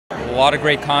a lot of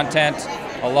great content,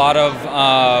 a lot of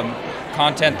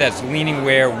content that's leaning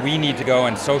where we need to go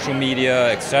in social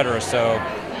media, etc. So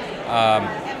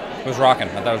it was rocking.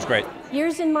 I thought it was great.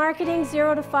 Years in marketing,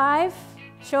 0 to 5.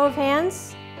 Show of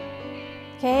hands.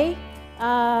 Okay.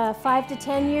 5 to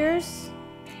 10 years.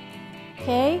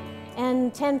 Okay.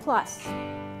 And 10 plus.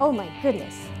 Oh my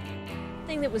goodness. The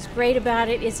thing that was great about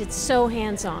it is it's so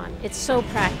hands-on. It's so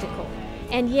practical.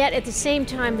 And yet at the same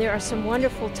time there are some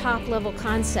wonderful top-level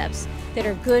concepts that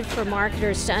are good for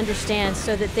marketers to understand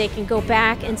so that they can go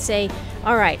back and say,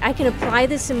 all right, I can apply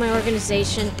this in my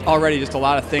organization. Already just a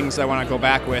lot of things I want to go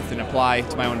back with and apply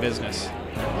to my own business.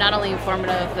 Not only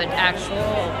informative, but actual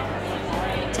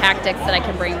tactics that I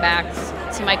can bring back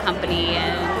to my company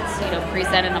and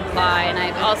present and apply. And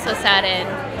I've also sat in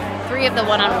 3 of the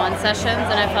one-on-one sessions,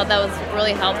 and I felt that was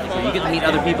really helpful. You get to meet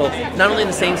other people, not only in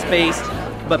the same space,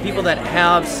 but people that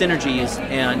have synergies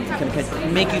and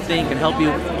can make you think and help you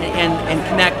and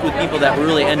connect with people that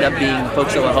really end up being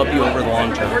folks that will help you over the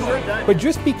long term. But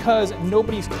just because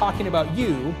nobody's talking about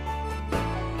you,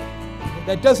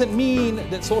 that doesn't mean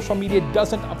that social media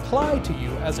doesn't apply to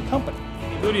you as a company.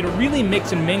 The ability to really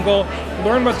mix and mingle,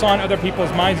 learn what's on other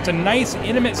people's minds. It's a nice,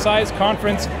 intimate-sized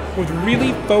conference with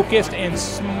really focused and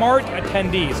smart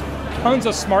attendees. Tons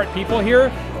of smart people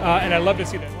here, and I love to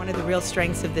see that. One of the real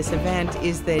strengths of this event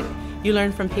is that you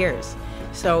learn from peers.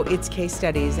 So it's case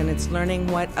studies, and it's learning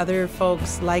what other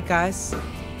folks like us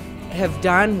have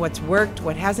done, what's worked,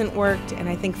 what hasn't worked, and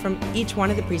I think from each one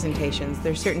of the presentations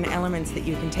there's certain elements that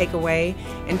you can take away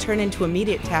and turn into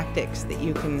immediate tactics that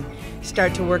you can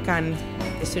start to work on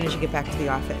as soon as you get back to the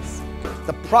office.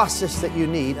 The process that you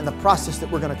need and the process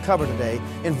that we're going to cover today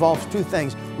involves 2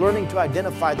 things: learning to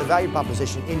identify the value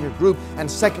proposition in your group, and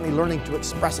secondly, learning to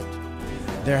express it.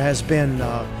 There has been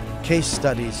case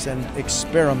studies and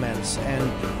experiments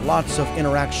and lots of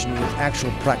interaction with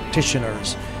actual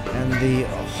practitioners. And the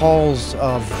halls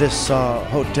of this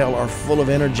hotel are full of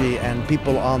energy and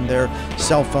people on their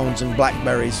cell phones and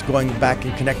Blackberries going back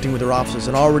and connecting with their offices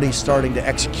and already starting to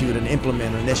execute and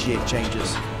implement or initiate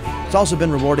changes. It's also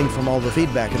been rewarding from all the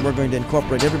feedback, and we're going to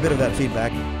incorporate every bit of that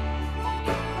feedback.